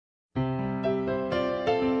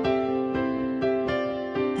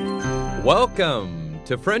Welcome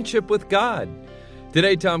to Friendship with God.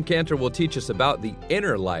 Today, Tom Cantor will teach us about the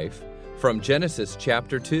inner life from Genesis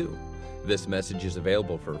chapter 2. This message is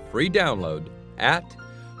available for free download at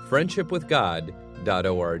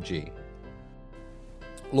friendshipwithgod.org.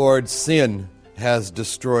 Lord, sin has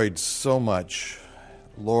destroyed so much,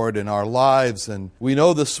 Lord, in our lives. And we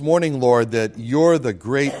know this morning, Lord, that you're the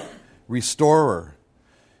great restorer.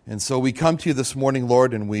 And so we come to you this morning,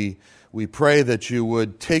 Lord, and we pray that you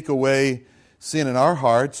would take away sin in our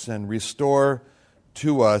hearts and restore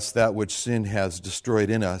to us that which sin has destroyed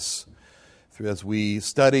in us. As we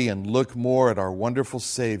study and look more at our wonderful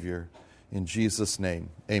Savior, in Jesus' name,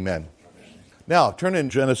 amen. Now, turn in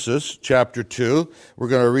Genesis chapter 2. We're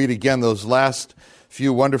going to read again those last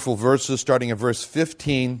few wonderful verses, starting at verse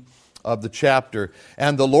 15 of the chapter.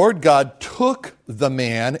 And the Lord God took the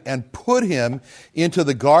man and put him into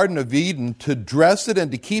the Garden of Eden to dress it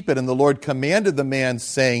and to keep it. And the Lord commanded the man,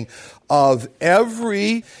 saying, of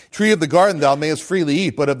every tree of the garden thou mayest freely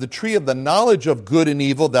eat, but of the tree of the knowledge of good and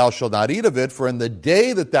evil thou shalt not eat of it, for in the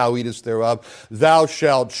day that thou eatest thereof thou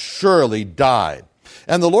shalt surely die.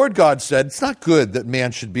 And the Lord God said, it's not good that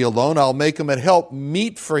man should be alone. I'll make him a help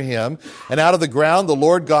meet for him. And out of the ground the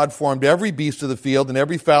Lord God formed every beast of the field and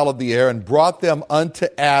every fowl of the air, and brought them unto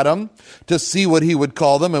Adam to see what he would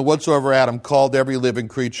call them. And whatsoever Adam called every living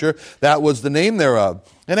creature, that was the name thereof.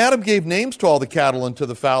 And Adam gave names to all the cattle and to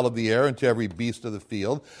the fowl of the air and to every beast of the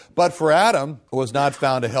field. But for Adam was not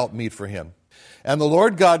found a help meet for him. And the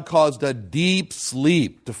Lord God caused a deep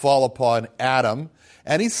sleep to fall upon Adam.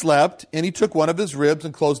 And he slept, and he took one of his ribs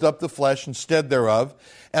and closed up the flesh instead thereof.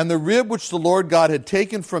 And the rib which the Lord God had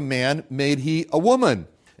taken from man made he a woman,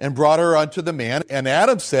 and brought her unto the man. And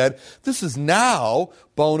Adam said, this is now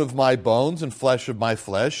bone of my bones and flesh of my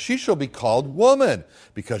flesh. She shall be called woman,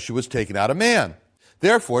 because she was taken out of man.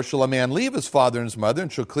 Therefore shall a man leave his father and his mother,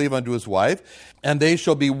 and shall cleave unto his wife, and they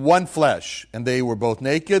shall be one flesh. And they were both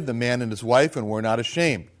naked, the man and his wife, and were not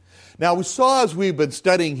ashamed. Now, we saw as we've been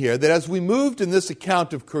studying here that as we moved in this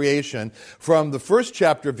account of creation from the first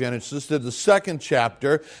chapter of Genesis to the second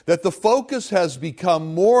chapter, that the focus has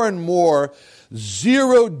become more and more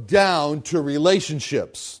zeroed down to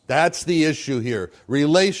relationships. That's the issue here,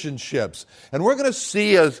 relationships. And we're going to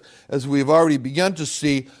see, as we've already begun to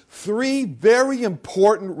see, three very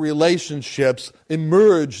important relationships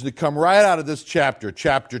emerge that come right out of this chapter,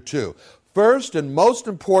 chapter 2. First and most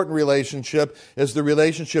important relationship is the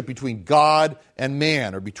relationship between God and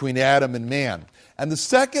man, or between Adam and man. And the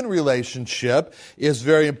second relationship is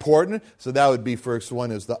very important. So that would be, first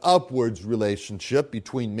one is the upwards relationship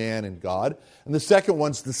between man and God. And the second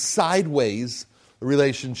one's the sideways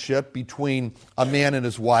relationship between a man and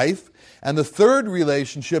his wife. And the third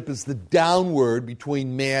relationship is the downward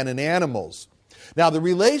between man and animals. Now, the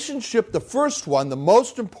relationship, the first one, the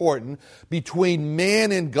most important, between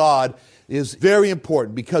man and God is very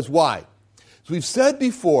important. Because why? As we've said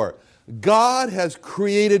before, God has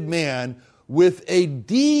created man with a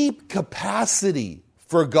deep capacity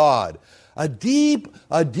for God. A deep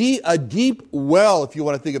well, if you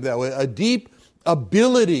want to think of it that way, a deep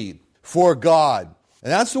ability for God.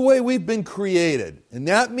 And that's the way we've been created. And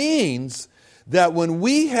that means that when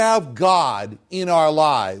we have God in our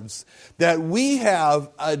lives, that we have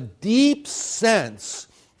a deep sense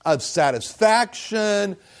of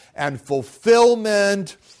satisfaction and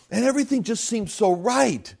fulfillment, and everything just seems so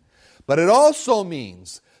right. But it also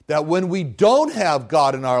means that when we don't have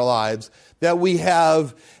God in our lives, that we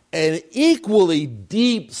have an equally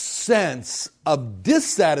deep sense of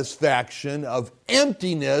dissatisfaction, of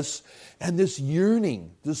emptiness, and this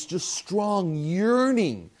yearning, this just strong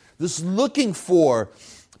yearning, this looking for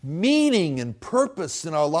meaning and purpose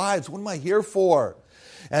in our lives. What am I here for?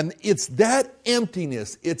 And it's that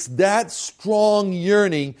emptiness, it's that strong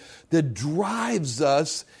yearning that drives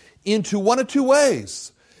us into one of two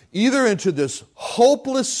ways. Either into this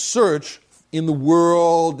hopeless search in the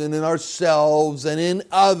world and in ourselves and in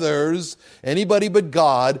others, anybody but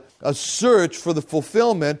God, a search for the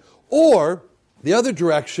fulfillment, or the other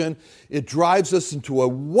direction, it drives us into a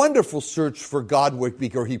wonderful search for God,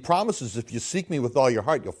 because He promises, if you seek me with all your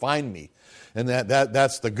heart, you'll find me. And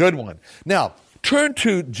that's the good one. Now, turn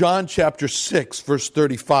to John chapter 6, verse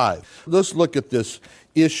 35. Let's look at this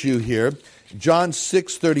issue here. John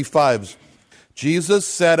 6:35. Jesus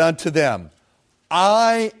said unto them,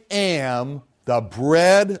 I am the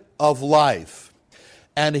bread of life,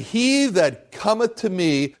 and he that cometh to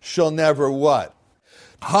me shall never what?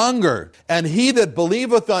 Hunger, and he that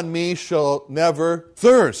believeth on me shall never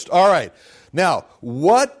thirst. All right. Now,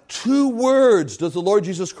 what two words does the Lord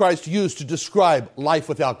Jesus Christ use to describe life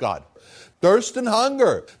without God? Thirst and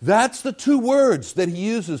hunger. That's the two words that he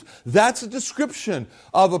uses. That's a description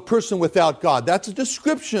of a person without God. That's a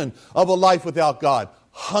description of a life without God.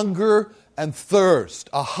 Hunger and thirst.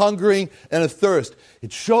 A hungering and a thirst.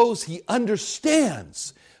 It shows he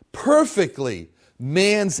understands perfectly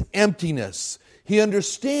man's emptiness. He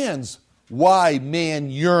understands why man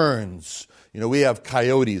yearns. You know, we have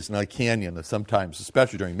coyotes in our canyon that sometimes,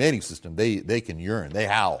 especially during mating system, they can yearn. They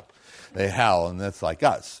howl. They howl, and that's like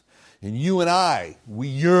us. And you and I, we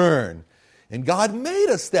yearn. And God made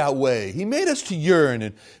us that way. He made us to yearn.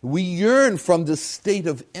 And we yearn from this state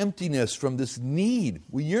of emptiness, from this need.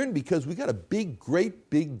 We yearn because we got a great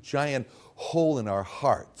big, giant hole in our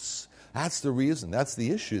hearts. That's the reason. That's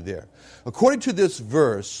the issue there. According to this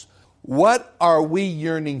verse, what are we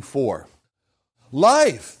yearning for?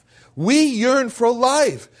 Life. We yearn for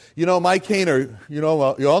life. You know, Mike Hayner, you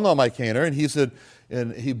all know Mike Hayner,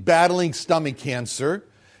 and he's battling stomach cancer,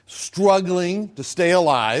 struggling to stay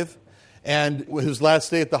alive. And his last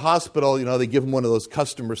day at the hospital, you know, they give him one of those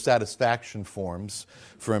customer satisfaction forms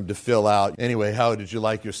for him to fill out. Anyway, how did you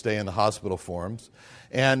like your stay in the hospital forms?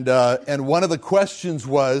 And one of the questions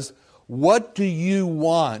was, what do you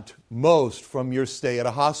want most from your stay at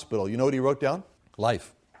a hospital? You know what he wrote down?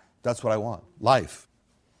 Life. That's what I want. Life.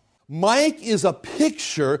 Mike is a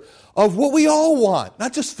picture of what we all want.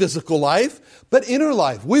 Not just physical life, but inner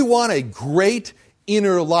life. We want a great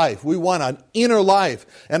inner life. We want an inner life.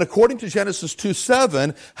 And according to Genesis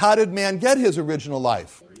 2:7, how did man get his original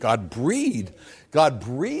life? God breathed. God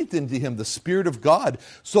breathed into him the Spirit of God.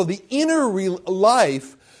 So the inner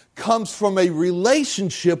life comes from a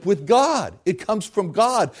relationship with God. It comes from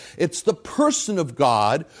God. It's the person of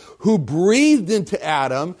God who breathed into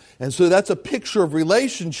Adam, and so that's a picture of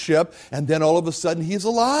relationship, and then all of a sudden he's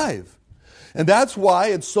alive. And that's why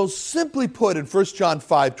it's so simply put in 1 John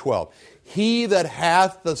 5:12. He that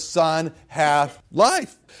hath the Son hath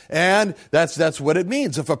life. And that's what it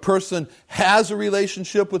means. If a person has a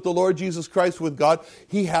relationship with the Lord Jesus Christ, with God,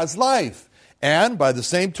 he has life. And by the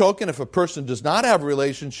same token, if a person does not have a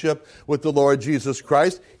relationship with the Lord Jesus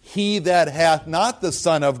Christ, he that hath not the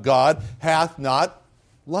Son of God hath not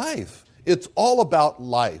life. It's all about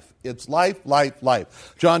life. It's life, life,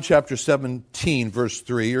 life. John chapter 17, verse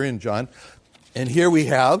 3. You're in John. And here we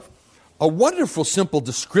have a wonderful, simple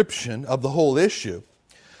description of the whole issue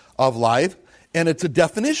of life. And it's a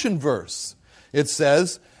definition verse. It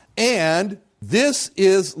says, and this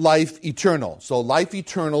is life eternal. So life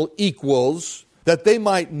eternal equals that they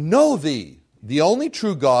might know thee, the only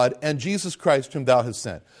true God, and Jesus Christ whom thou hast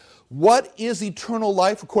sent. What is eternal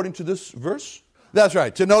life according to this verse? That's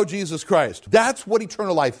right, to know Jesus Christ. That's what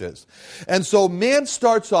eternal life is. And so man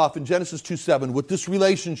starts off in Genesis 2:7 with this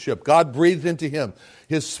relationship. God breathed into him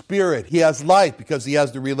his spirit. He has life because he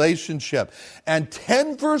has the relationship. And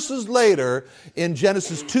 10 verses later, in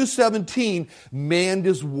Genesis 2:17, man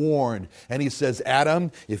is warned. And he says,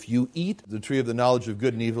 Adam, if you eat the tree of the knowledge of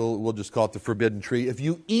good and evil, we'll just call it the forbidden tree. If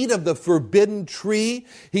you eat of the forbidden tree,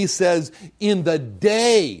 he says, in the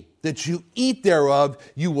day that you eat thereof,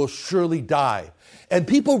 you will surely die. And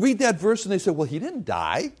people read that verse and they say, well, he didn't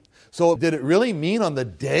die. So did it really mean on the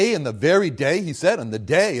day, in the very day? He said, on the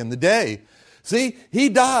day, in the day. See, he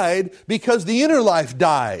died because the inner life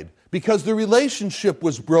died, because the relationship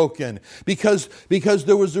was broken, because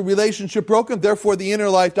there was a relationship broken, therefore the inner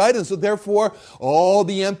life died, and so therefore all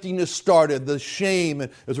the emptiness started, the shame,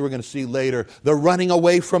 as we're going to see later, the running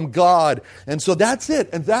away from God. And so that's it.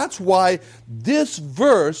 And that's why this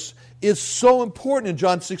verse is so important in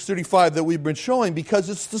John 6:35 that we've been showing, because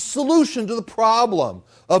it's the solution to the problem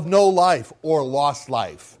of no life or lost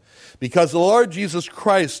life. Because the Lord Jesus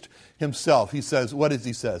Christ himself, he says, what does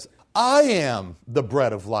he says? I am the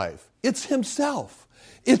bread of life. It's himself.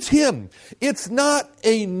 It's him. It's not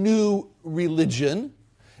a new religion.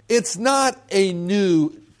 It's not a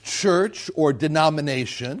new church or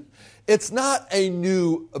denomination. It's not a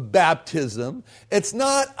new baptism. It's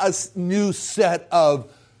not a new set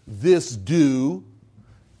of this do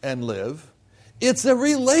and live. It's a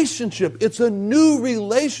relationship. It's a new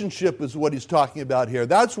relationship is what he's talking about here.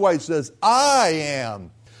 That's why he says, I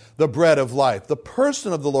am the bread of life, the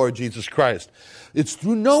person of the Lord Jesus Christ. It's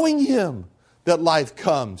through knowing him that life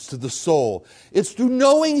comes to the soul. It's through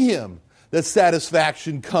knowing him that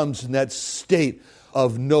satisfaction comes in that state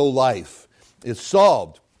of no life. It's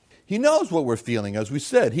solved. He knows what we're feeling, as we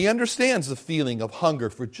said. He understands the feeling of hunger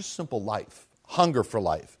for just simple life, hunger for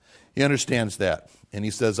life. He understands that, and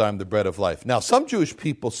he says, I'm the bread of life. Now, some Jewish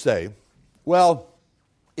people say, well,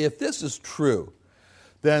 if this is true,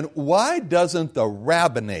 then why doesn't the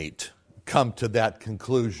rabbinate come to that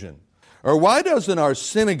conclusion? Or why doesn't our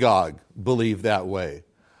synagogue believe that way?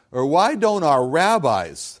 Or why don't our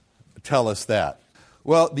rabbis tell us that?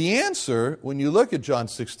 Well, the answer, when you look at John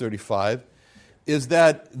 6:35, is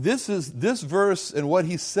that this verse and what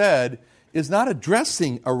he said is not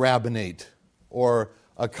addressing a rabbinate or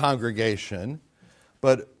a congregation,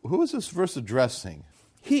 but who is this verse addressing?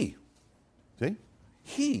 He.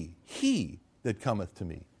 See? He that cometh to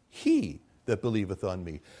me. He that believeth on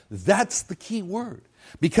me. That's the key word.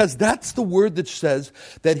 Because that's the word that says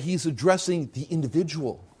that he's addressing the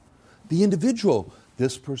individual. The individual.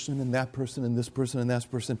 This person and that person and this person and that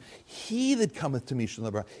person. He that cometh to me shall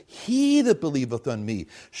never. He that believeth on me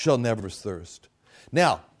shall never thirst.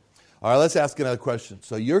 Now, all right, let's ask another question.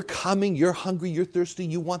 So you're coming, you're hungry, you're thirsty,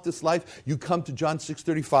 you want this life. You come to John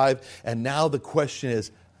 6:35, and now the question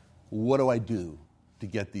is, what do I do to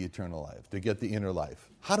get the eternal life, to get the inner life?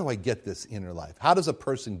 How do I get this inner life? How does a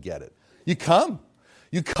person get it? You come.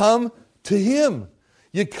 You come to him.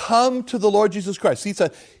 You come to the Lord Jesus Christ. He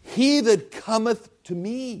said, he that cometh to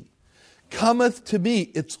me, cometh to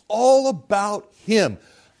me. It's all about him.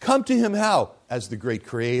 Come to him how? As the great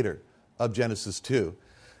creator of Genesis 2.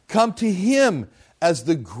 Come to him as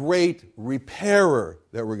the great repairer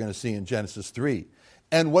that we're going to see in Genesis 3.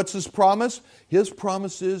 And what's his promise? His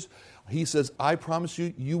promise is, he says, I promise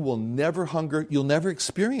you, you will never hunger. You'll never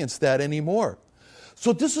experience that anymore.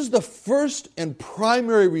 So this is the first and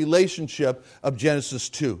primary relationship of Genesis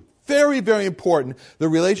 2. Very, very important, the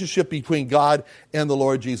relationship between God and the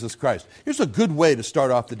Lord Jesus Christ. Here's a good way to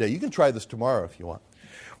start off the day. You can try this tomorrow if you want.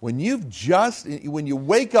 When you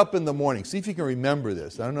wake up in the morning, see if you can remember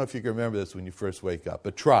this. I don't know if you can remember this when you first wake up,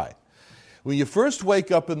 but try. When you first wake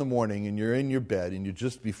up in the morning and you're in your bed and you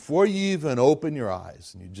just, before you even open your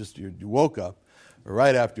eyes, and you woke up, or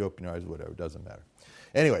right after you open your eyes, whatever, it doesn't matter.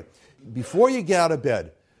 Anyway, before you get out of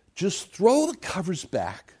bed, just throw the covers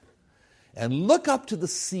back and look up to the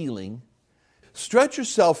ceiling, stretch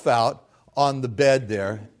yourself out on the bed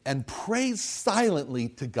there, and pray silently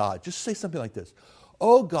to God. Just say something like this.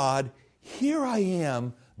 Oh God, here I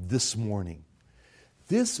am this morning.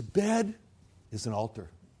 This bed is an altar.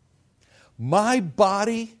 My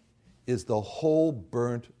body is the whole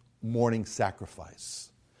burnt morning sacrifice.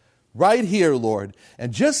 Right here, Lord.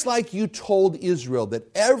 And just like you told Israel that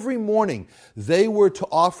every morning they were to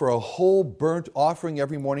offer a whole burnt offering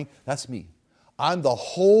every morning, that's me. I'm the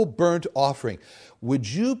whole burnt offering. Would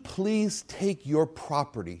you please take your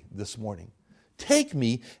property this morning? Take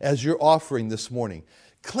me as your offering this morning.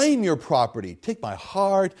 Claim your property. Take my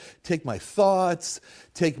heart, take my thoughts,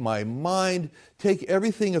 take my mind, take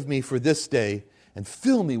everything of me for this day and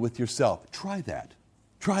fill me with yourself. Try that.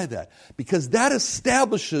 Try that. Because that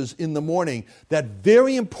establishes in the morning that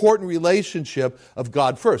very important relationship of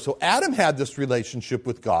God first. So Adam had this relationship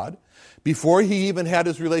with God before he even had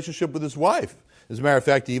his relationship with his wife. As a matter of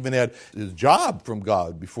fact, he even had his job from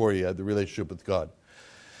God before he had the relationship with God,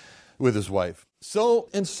 with his wife. So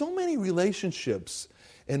in so many relationships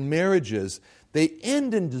and marriages, they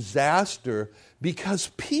end in disaster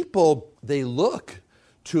because people, they look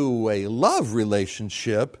to a love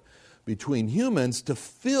relationship between humans to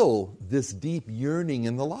fill this deep yearning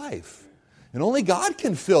in the life. And only God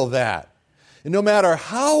can fill that. And no matter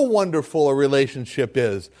how wonderful a relationship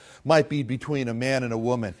might be between a man and a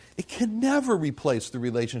woman, it can never replace the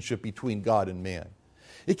relationship between God and man.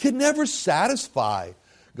 It can never satisfy,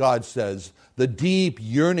 God says, the deep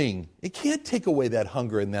yearning. It can't take away that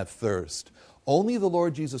hunger and that thirst. Only the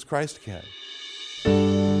Lord Jesus Christ can.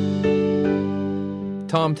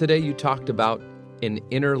 Tom, today you talked about an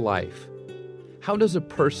inner life. How does a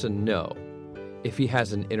person know if he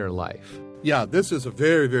has an inner life? Yeah, this is a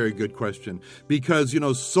very, very good question because,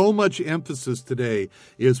 so much emphasis today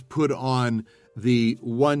is put on the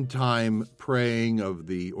one-time praying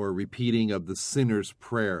or repeating of the sinner's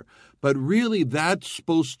prayer. But really, that's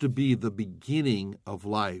supposed to be the beginning of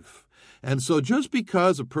life. And so just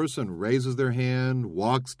because a person raises their hand,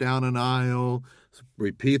 walks down an aisle,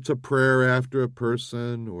 repeats a prayer after a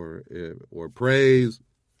person, or prays,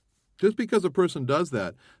 just because a person does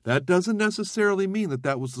that, that doesn't necessarily mean that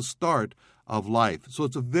that was the start of life. So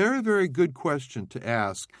it's a very, very good question to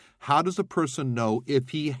ask. How does a person know if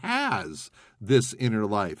he has this inner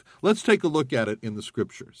life? Let's take a look at it in the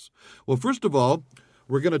Scriptures. Well, first of all,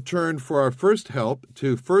 we're going to turn for our first help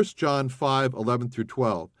to 1 John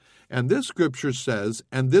 5:11-12. And this Scripture says,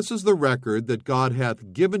 and this is the record that God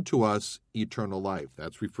hath given to us eternal life.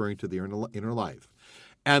 That's referring to the inner life.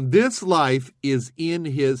 And this life is in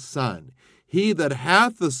his Son. He that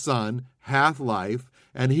hath the Son hath life,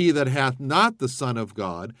 and he that hath not the Son of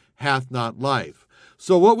God hath not life.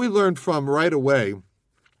 So what we learned from right away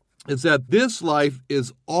is that this life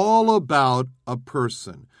is all about a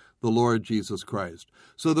person, the Lord Jesus Christ.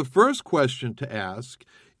 So the first question to ask,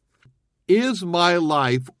 is my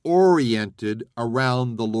life oriented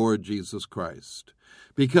around the Lord Jesus Christ?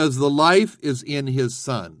 Because the life is in his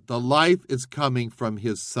Son. The life is coming from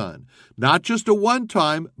his Son. Not just a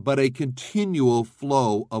one-time, but a continual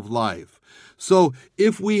flow of life. So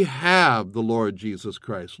if we have the Lord Jesus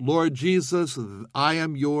Christ, Lord Jesus, I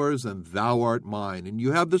am yours and thou art mine, and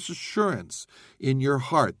you have this assurance in your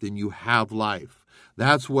heart, then you have life.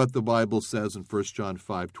 That's what the Bible says in 1 John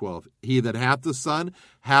 5:12. He that hath the Son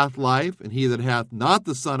hath life, and he that hath not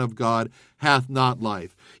the Son of God hath not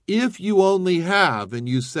life. If you only have, and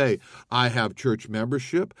you say, I have church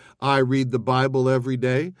membership, I read the Bible every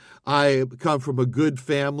day, I come from a good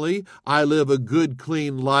family, I live a good,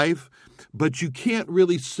 clean life, but you can't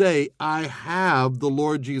really say, I have the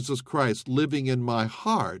Lord Jesus Christ living in my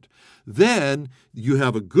heart, then you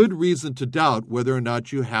have a good reason to doubt whether or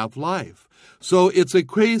not you have life. So it's a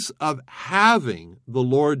case of having the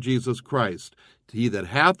Lord Jesus Christ. He that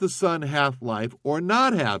hath the Son hath life, or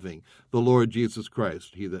not having the Lord Jesus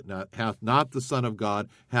Christ. He that hath not the Son of God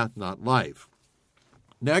hath not life.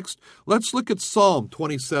 Next, let's look at Psalm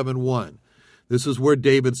 27:1. This is where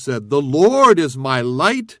David said, The Lord is my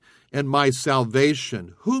light and my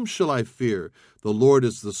salvation. Whom shall I fear? The Lord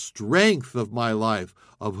is the strength of my life.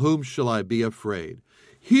 Of whom shall I be afraid?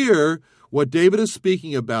 Here, what David is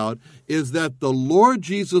speaking about is that the Lord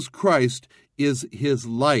Jesus Christ is his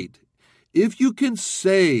light. If you can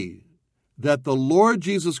say that the Lord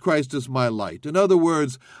Jesus Christ is my light, in other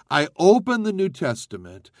words, I open the New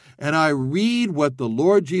Testament and I read what the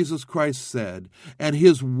Lord Jesus Christ said, and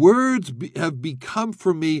his words have become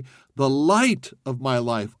for me the light of my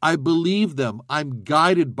life. I believe them. I'm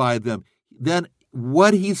guided by them. Then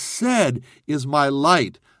what he said is my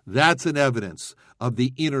light. That's an evidence of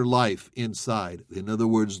the inner life inside. In other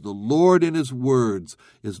words, the Lord in his words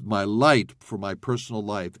is my light for my personal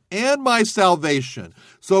life and my salvation.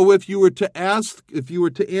 So if you were to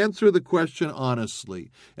answer the question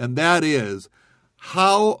honestly, and that is,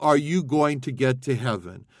 how are you going to get to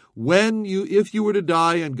heaven? If you were to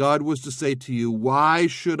die and God was to say to you, why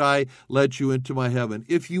should I let you into my heaven?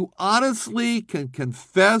 If you honestly can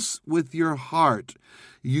confess with your heart,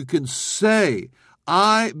 you can say,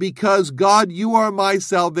 because God, you are my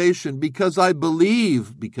salvation, because I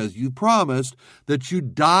believe, because you promised that you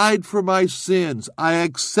died for my sins. I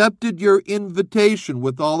accepted your invitation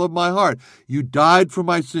with all of my heart. You died for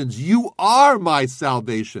my sins. You are my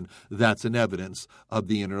salvation. That's an evidence of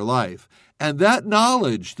the inner life. And that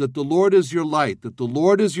knowledge that the Lord is your light, that the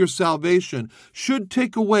Lord is your salvation, should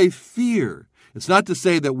take away fear. It's not to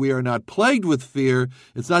say that we are not plagued with fear.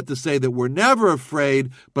 It's not to say that we're never afraid,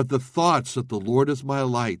 but the thoughts that the Lord is my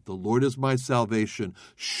light, the Lord is my salvation,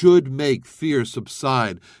 should make fear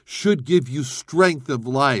subside, should give you strength of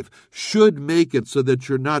life, should make it so that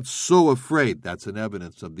you're not so afraid. That's an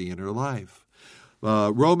evidence of the inner life.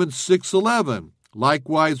 Romans 6:11.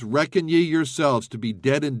 Likewise, reckon ye yourselves to be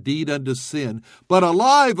dead indeed unto sin, but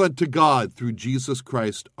alive unto God through Jesus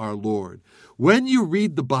Christ our Lord. When you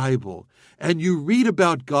read the Bible and you read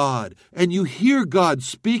about God and you hear God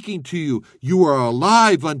speaking to you, you are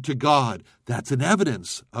alive unto God. That's an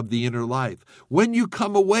evidence of the inner life. When you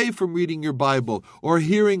come away from reading your Bible or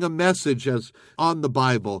hearing a message as on the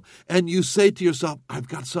Bible and you say to yourself, I've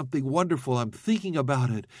got something wonderful, I'm thinking about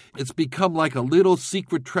it. It's become like a little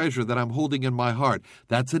secret treasure that I'm holding in my heart.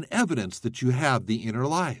 That's an evidence that you have the inner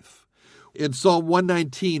life. In Psalm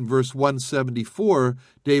 119, verse 174,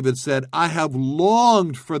 David said, I have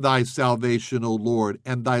longed for thy salvation, O Lord,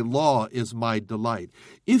 and thy law is my delight.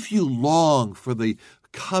 If you long for the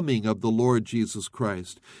coming of the Lord Jesus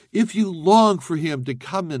Christ, if you long for him to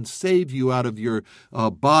come and save you out of your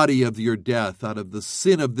body of your death, out of the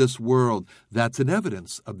sin of this world, that's an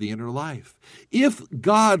evidence of the inner life. If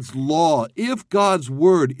God's law, if God's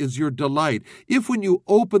word is your delight, if when you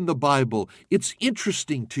open the Bible, it's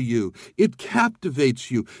interesting to you, it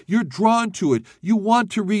captivates you, you're drawn to it, you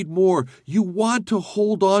want to read more, you want to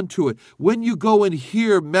hold on to it. When you go and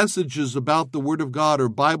hear messages about the Word of God or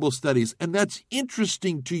Bible studies, and that's interesting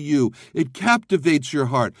to you, it captivates your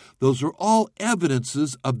heart. Those are all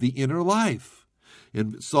evidences of the inner life.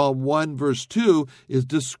 In Psalm 1, verse 2, is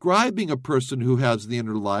describing a person who has the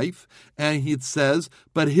inner life, and it says,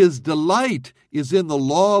 but his delight is in the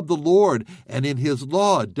law of the Lord, and in his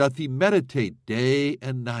law doth he meditate day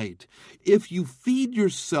and night. If you feed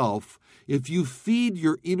yourself if you feed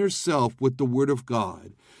your inner self with the Word of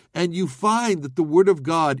God, and you find that the Word of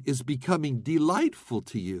God is becoming delightful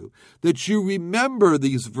to you, that you remember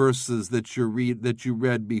these verses that you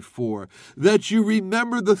read before, that you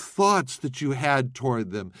remember the thoughts that you had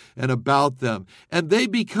toward them and about them, and they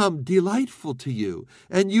become delightful to you,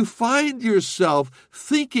 and you find yourself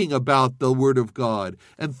thinking about the Word of God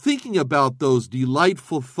and thinking about those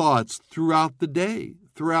delightful thoughts throughout the day,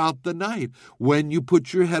 throughout the night. When you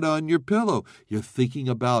put your head on your pillow, you're thinking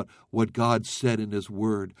about what God said in His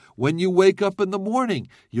Word. When you wake up in the morning,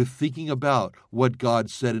 you're thinking about what God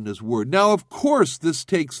said in His Word. Now, of course, this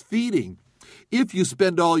takes feeding. If you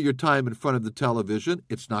spend all your time in front of the television,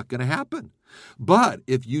 it's not going to happen. But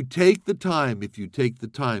if you take the time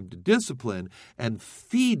to discipline and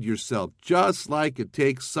feed yourself, just like it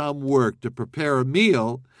takes some work to prepare a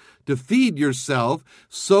meal, to feed yourself.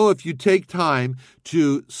 So if you take time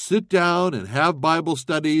to sit down and have Bible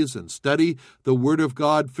studies and study the Word of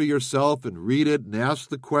God for yourself and read it and ask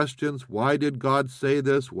the questions, why did God say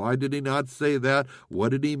this? Why did He not say that? What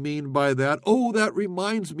did He mean by that? Oh, that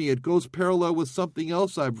reminds me, it goes parallel with something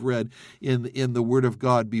else I've read in the Word of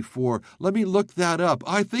God before. Let me look that up.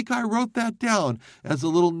 I think I wrote that down as a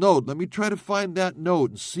little note. Let me try to find that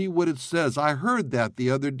note and see what it says. I heard that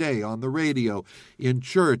the other day on the radio in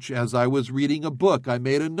church as I was reading a book. I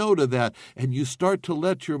made a note of that, and you start to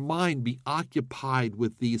let your mind be occupied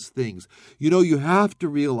with these things. You know, you have to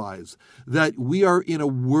realize that we are in a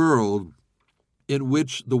world in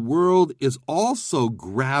which the world is also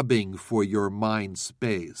grabbing for your mind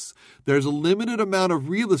space. There's a limited amount of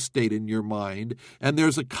real estate in your mind, and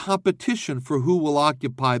there's a competition for who will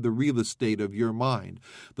occupy the real estate of your mind.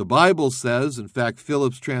 The Bible says, in fact,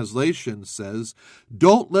 Phillips' translation says,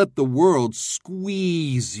 don't let the world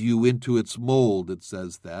squeeze you into its mold, it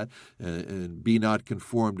says that, and be not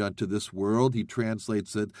conformed unto this world. He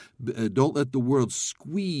translates it, don't let the world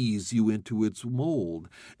squeeze you into its mold.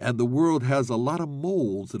 And the world has a lot of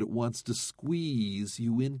molds that it wants to squeeze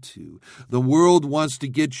you into. The world wants to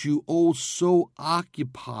get you so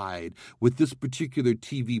occupied with this particular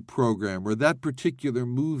TV program or that particular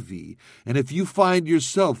movie. And if you find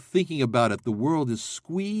yourself thinking about it, the world is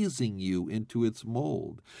squeezing you into its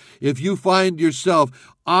mold. If you find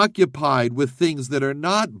yourself occupied with things that are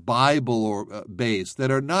not Bible or based, that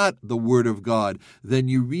are not the Word of God, then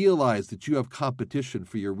you realize that you have competition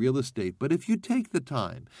for your real estate. But if you take the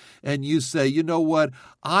time and you say, you know what,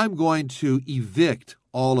 I'm going to evict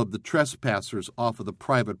all of the trespassers off of the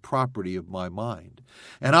private property of my mind.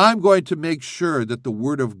 And I'm going to make sure that the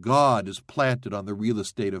Word of God is planted on the real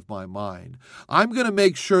estate of my mind. I'm going to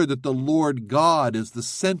make sure that the Lord God is the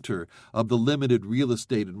center of the limited real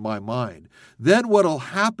estate in my mind. Then what will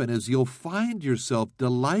happen is you'll find yourself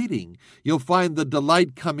delighting. You'll find the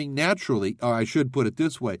delight coming naturally, or I should put it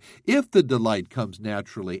this way. If the delight comes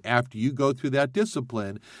naturally after you go through that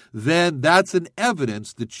discipline, then that's an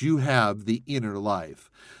evidence that you have the inner life.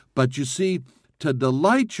 But you see, to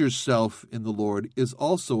delight yourself in the Lord is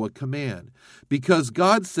also a command, because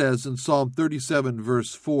God says in Psalm 37,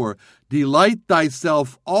 verse 4, delight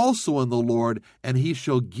thyself also in the Lord, and He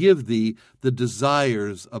shall give thee the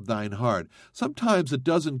desires of thine heart. Sometimes it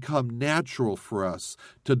doesn't come natural for us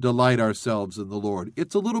to delight ourselves in the Lord.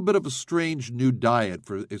 It's a little bit of a strange new diet,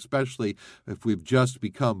 especially if we've just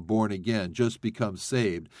become born again, just become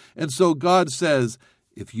saved. And so God says,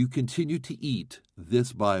 if you continue to eat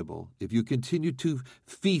this Bible, if you continue to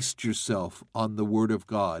feast yourself on the Word of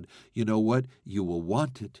God, you know what? You will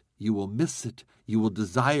want it. You will miss it. You will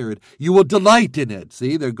desire it. You will delight in it.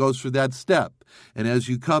 See, there goes for that step. And as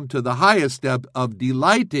you come to the highest step of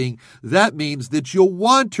delighting, that means that you'll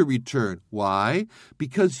want to return. Why?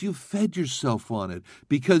 Because you've fed yourself on it.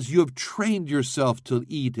 Because you have trained yourself to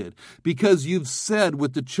eat it. Because you've said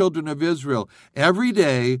with the children of Israel, every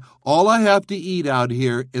day, all I have to eat out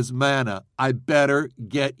here is manna. I better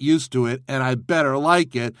get used to it, and I better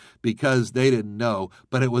like it, because they didn't know,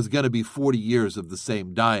 but it was going to be 40 years of the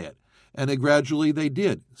same diet. And gradually they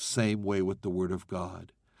did. Same way with the Word of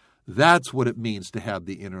God. That's what it means to have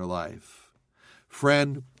the inner life.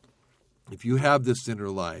 Friend, if you have this inner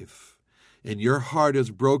life, and your heart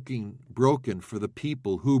is broken for the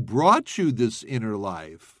people who brought you this inner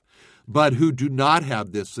life, but who do not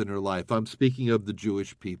have this inner life, I'm speaking of the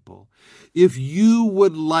Jewish people. If you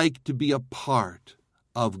would like to be a part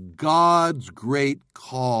of God's great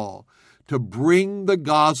call to bring the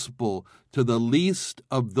gospel to the least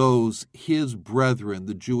of those, His brethren,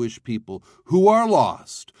 the Jewish people, who are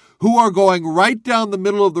lost, who are going right down the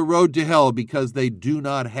middle of the road to hell because they do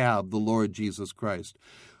not have the Lord Jesus Christ.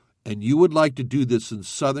 and you would like to do this in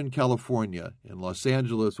Southern California, in Los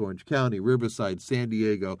Angeles, Orange County, Riverside, San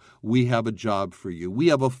Diego, we have a job for you. We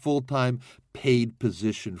have a full-time paid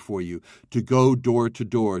position for you to go door to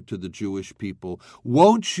door to the Jewish people.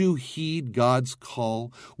 Won't you heed God's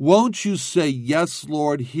call? Won't you say, yes,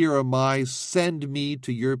 Lord, here am I, send me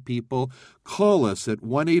to your people? Call us at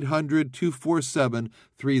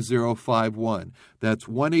 1-800-247-3051. That's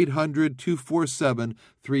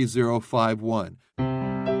 1-800-247-3051.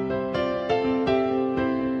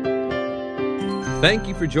 Thank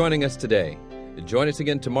you for joining us today. Join us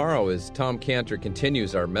again tomorrow as Tom Cantor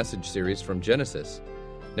continues our message series from Genesis.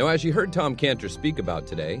 Now, as you heard Tom Cantor speak about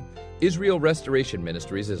today, Israel Restoration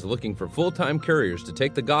Ministries is looking for full-time couriers to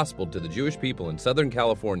take the gospel to the Jewish people in Southern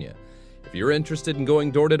California. If you're interested in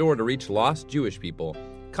going door-to-door to reach lost Jewish people,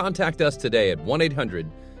 contact us today at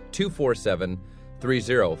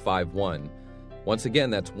 1-800-247-3051. Once again,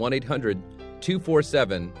 that's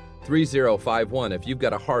 1-800-247-3051 if you've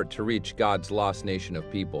got a heart to reach God's lost nation of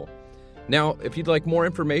people. Now, if you'd like more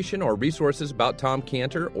information or resources about Tom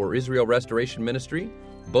Cantor or Israel Restoration Ministry,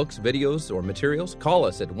 books, videos, or materials, call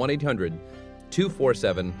us at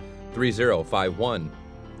 1-800-247-3051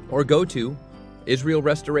 or go to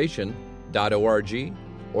israelrestoration.org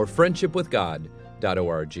or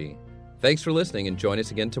friendshipwithgod.org. Thanks for listening, and join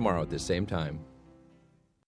us again tomorrow at this same time.